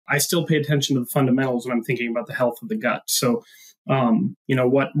I still pay attention to the fundamentals when I'm thinking about the health of the gut. So,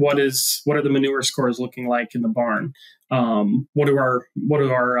 what are the manure scores looking like in the barn? What do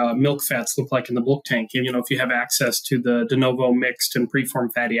our milk fats look like in the milk tank? If you have access to the de novo mixed and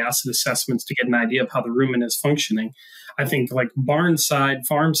preformed fatty acid assessments to get an idea of how the rumen is functioning, I think like barn side,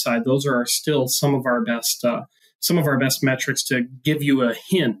 farm side, those are still some of our best metrics to give you a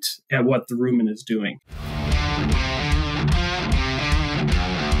hint at what the rumen is doing.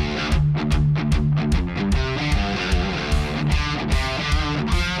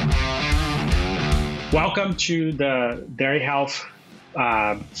 Welcome to the Dairy Health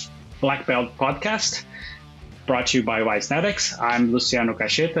Blackbelt Podcast, brought to you by Wisenetics. I'm Luciano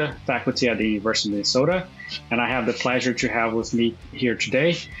Cacheta, faculty at the University of Minnesota, and I have the pleasure to have with me here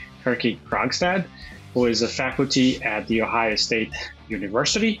today Kirby Krogstad, who is a faculty at the Ohio State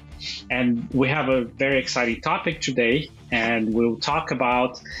University. And we have a very exciting topic today, and we'll talk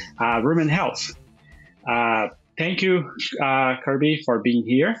about rumen health. Thank you, Kirby, for being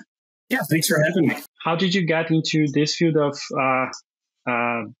here. Yeah, thanks for having me. How did you get into this field of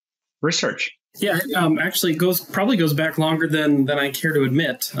research? Yeah, actually, probably goes back longer than I care to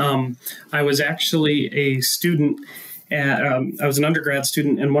admit. I was actually a student. I was an undergrad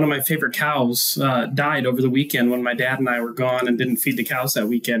student, and one of my favorite cows died over the weekend when my dad and I were gone and didn't feed the cows that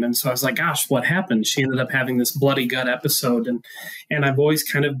weekend. And so I was like, gosh, what happened? She ended up having this bloody gut episode. And I've always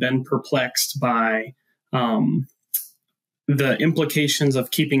kind of been perplexed by the implications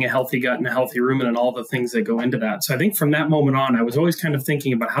of keeping a healthy gut and a healthy rumen and all the things that go into that. So I think from that moment on, I was always kind of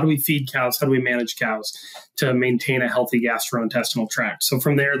thinking about how do we feed cows? How do we manage cows to maintain a healthy gastrointestinal tract? So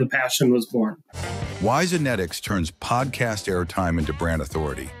from there, the passion was born. Wisenetics turns podcast airtime into brand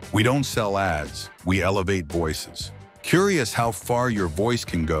authority. We don't sell ads, we elevate voices. Curious how far your voice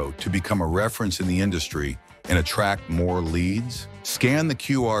can go to become a reference in the industry and attract more leads? Scan the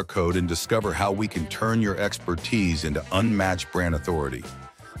QR code and discover how we can turn your expertise into unmatched brand authority.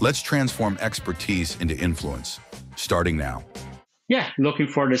 Let's transform expertise into influence, starting now. Yeah, looking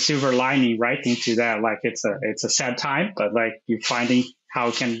for the silver lining right into that. Like it's a sad time, but like you're finding how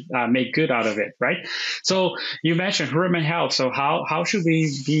we can make good out of it, right? So you mentioned rumen health. So how should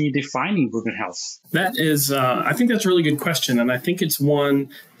we be defining rumen health? That is, I think that's a really good question. And I think it's one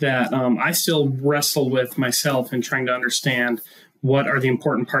that I still wrestle with myself in trying to understand what are the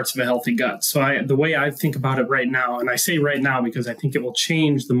important parts of a healthy gut. So the way I think about it right now, and I say right now because I think it will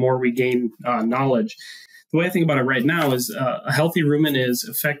change the more we gain knowledge. The way I think about it right now is a healthy rumen is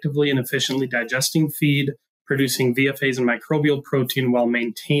effectively and efficiently digesting feed, producing VFAs and microbial protein while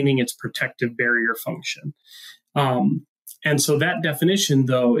maintaining its protective barrier function. And so that definition,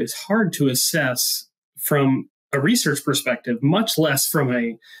 though, is hard to assess from a research perspective, much less from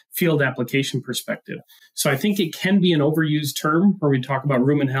a field application perspective. So I think it can be an overused term where we talk about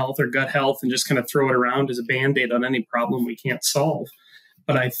rumen health or gut health and just kind of throw it around as a Band-Aid on any problem we can't solve.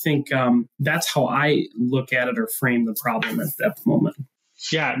 But I think that's how I look at it or frame the problem at that moment.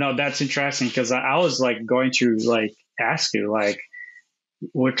 Yeah, no, that's interesting because I was like going to like ask you, like,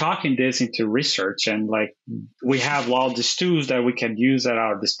 we're talking this into research and like we have all these tools that we can use at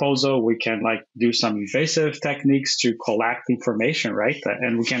our disposal. We can like do some invasive techniques to collect information, right?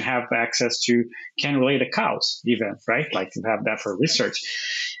 And we can have access to cannulated cows even, right? Like to have that for research.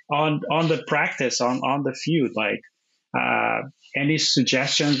 On the practice, on the field, like any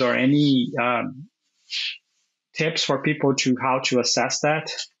suggestions or any tips for people to how to assess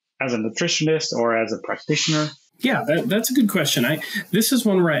that as a nutritionist or as a practitioner? Yeah, that's a good question. This is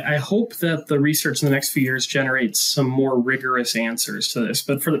one where I hope that the research in the next few years generates some more rigorous answers to this.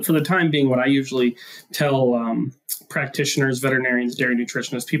 But for the time being, what I usually tell practitioners, veterinarians, dairy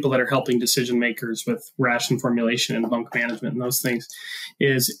nutritionists, people that are helping decision makers with ration formulation and bunk management and those things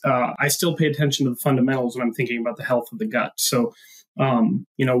is I still pay attention to the fundamentals when I'm thinking about the health of the gut. So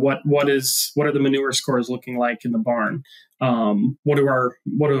what are the manure scores looking like in the barn? What do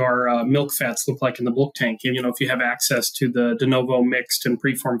our milk fats look like in the milk tank? If you have access to the de novo mixed and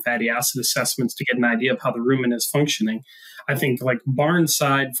preformed fatty acid assessments to get an idea of how the rumen is functioning, I think like barn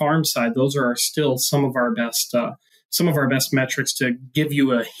side, farm side, those are still some of our best metrics to give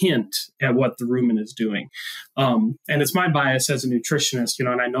you a hint at what the rumen is doing. And it's my bias as a nutritionist, and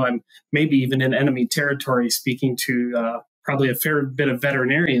I know I'm maybe even in enemy territory speaking to probably a fair bit of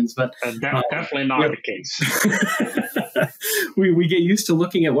veterinarians, but definitely not the case. we get used to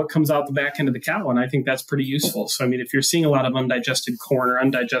looking at what comes out the back end of the cow, and I think that's pretty useful. So, I mean, if you're seeing a lot of undigested corn or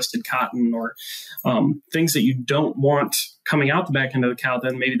undigested cotton or things that you don't want coming out the back end of the cow,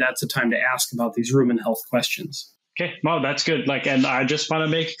 then maybe that's a time to ask about these rumen health questions. Okay, well, that's good. Like, and I just want to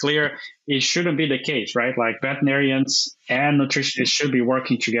make it clear, it shouldn't be the case, right? Like veterinarians and nutritionists should be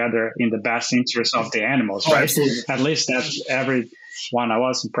working together in the best interest of the animals, Oh, right? absolutely. At least that's when I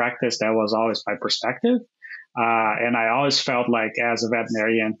was in practice, that was always my perspective. And I always felt like as a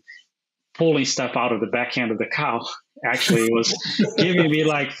veterinarian, pulling stuff out of the back end of the cow actually was giving me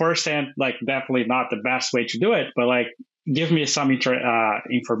like firsthand, like definitely not the best way to do it, but like give me some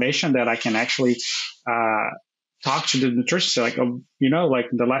information that I can actually talk to the nutritionist, like, like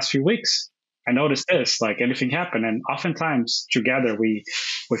the last few weeks, I noticed this, like anything happened. And oftentimes together we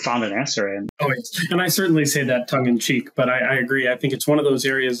found an answer. And I certainly say that tongue in cheek, but I agree. I think it's one of those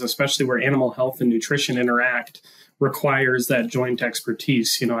areas, especially where animal health and nutrition interact, requires that joint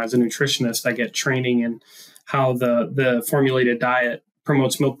expertise. As a nutritionist, I get training in how the formulated diet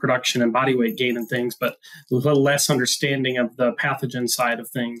promotes milk production and body weight gain and things, but a little less understanding of the pathogen side of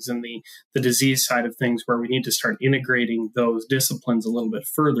things and the disease side of things, where we need to start integrating those disciplines a little bit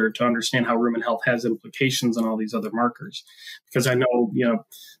further to understand how rumen health has implications on all these other markers. Because I know,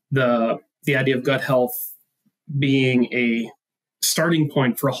 the idea of gut health being a starting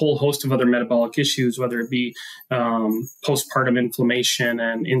point for a whole host of other metabolic issues, whether it be postpartum inflammation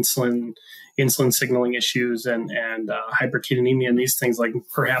and insulin signaling issues and hyperketonemia and these things. Like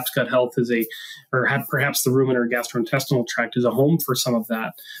perhaps gut health perhaps the rumen or gastrointestinal tract is a home for some of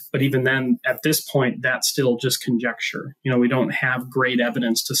that. But even then, at this point, that's still just conjecture. We don't have great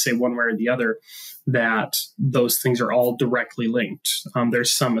evidence to say one way or the other that those things are all directly linked.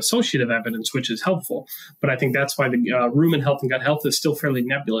 There's some associative evidence, which is helpful. But I think that's why the rumen health and gut health is still fairly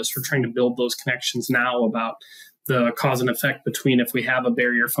nebulous. We're trying to build those connections now about the cause and effect between if we have a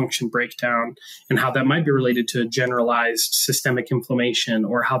barrier function breakdown and how that might be related to generalized systemic inflammation,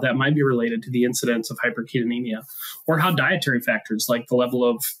 or how that might be related to the incidence of hyperketonemia, or how dietary factors like the level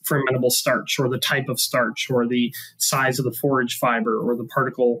of fermentable starch or the type of starch or the size of the forage fiber or the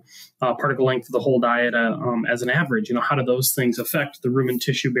particle length of the whole diet as an average, how do those things affect the rumen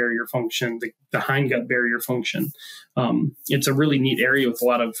tissue barrier function, the hindgut barrier function? It's a really neat area with a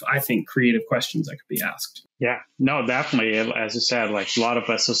lot of, I think, creative questions that could be asked. Yeah, no, definitely. As you said, like a lot of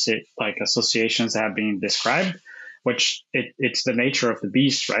associations have been described, which it's the nature of the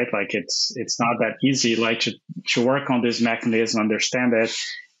beast, right? Like it's not that easy, like to work on this mechanism, understand it,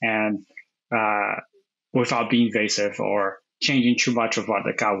 and without being invasive or changing too much of what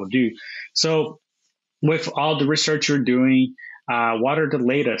the cow will do. So with all the research you're doing, what are the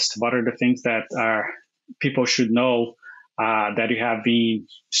latest? What are the things that people should know that you have been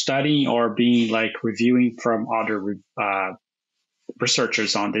studying or been like reviewing from other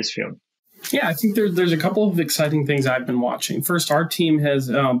researchers on this field? Yeah, I think there's a couple of exciting things I've been watching. First, our team has,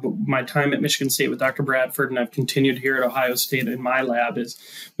 my time at Michigan State with Dr. Bradford, and I've continued here at Ohio State in my lab, is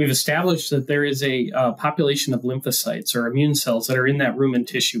we've established that there is a population of lymphocytes or immune cells that are in that rumen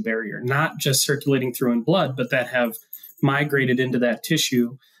tissue barrier, not just circulating through in blood, but that have migrated into that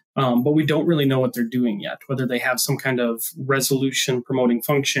tissue. But we don't really know what they're doing yet, whether they have some kind of resolution promoting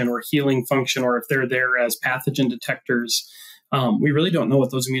function or healing function, or if they're there as pathogen detectors. We really don't know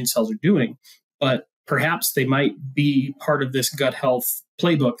what those immune cells are doing, but perhaps they might be part of this gut health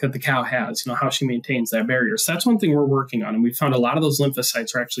playbook that the cow has, how she maintains that barrier. So that's one thing we're working on. And we found a lot of those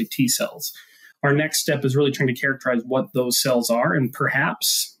lymphocytes are actually T cells. Our next step is really trying to characterize what those cells are and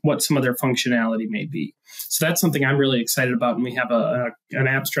perhaps what some of their functionality may be. So that's something I'm really excited about. And we have an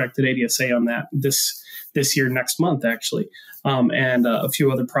abstract at ADSA on that this year, next month, actually. And a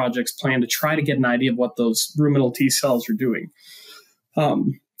few other projects planned to try to get an idea of what those ruminal T cells are doing.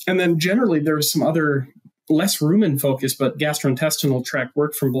 And then generally, there's some other less rumen focused, but gastrointestinal tract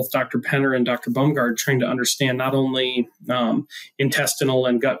work from both Dr. Penner and Dr. Baumgard, trying to understand not only intestinal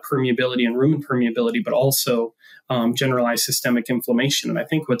and gut permeability and rumen permeability, but also generalized systemic inflammation. And I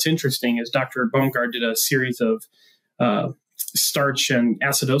think what's interesting is Dr. Baumgard did a series of starch and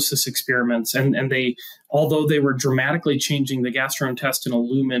acidosis experiments, and they, although they were dramatically changing the gastrointestinal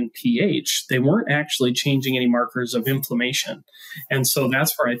lumen pH, they weren't actually changing any markers of inflammation. And so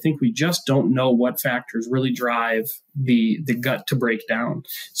that's where I think we just don't know what factors really drive the gut to break down.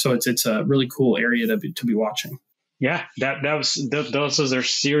 So it's a really cool area to be watching. Yeah, those are a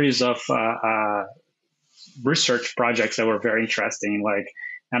series of research projects that were very interesting. Like,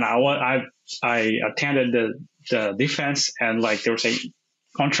 and I attended the defense, and like they were saying,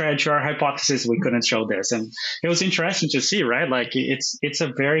 contrary to our hypothesis, we couldn't show this, and it was interesting to see, right? Like it's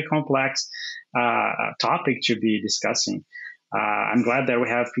a very complex topic to be discussing. I'm glad that we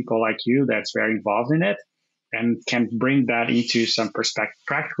have people like you that's very involved in it and can bring that into some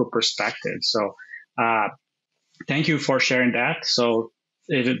practical perspective. So thank you for sharing that. So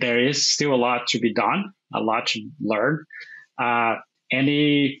there is still a lot to be done, a lot to learn.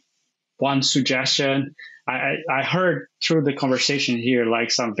 Any one suggestion? I heard through the conversation here,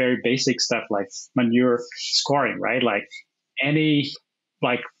 like some very basic stuff like manure scoring, right? Like any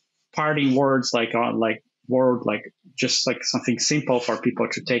like parting words, just like something simple for people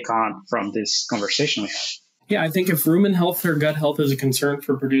to take on from this conversation we had. Yeah, I think if rumen health or gut health is a concern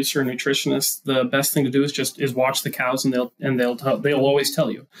for producer and nutritionists, the best thing to do is watch the cows, and they'll always tell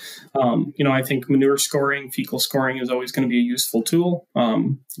you. I think manure scoring, fecal scoring is always going to be a useful tool.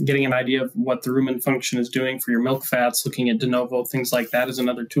 Getting an idea of what the rumen function is doing for your milk fats, looking at de novo, things like that is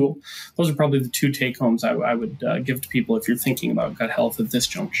another tool. Those are probably the two take homes I would give to people if you're thinking about gut health at this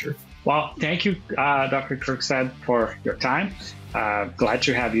juncture. Well, thank you, Dr. Krogstad, for your time. Glad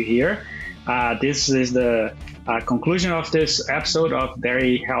to have you here. This is the conclusion of this episode of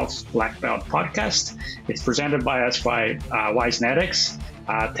Dairy Health Blackbelt Podcast. It's presented by us by Wisenetics.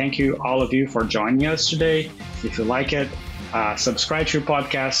 Thank you, all of you, for joining us today. If you like it, subscribe to your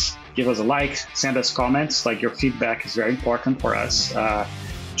podcast, give us a like, send us comments. Like, your feedback is very important for us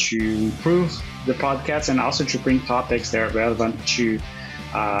to improve the podcast and also to bring topics that are relevant to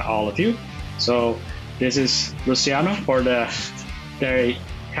all of you. So this is Luciano for the Dairy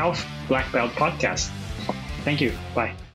Health Blackbelt Podcast. Thank you. Bye.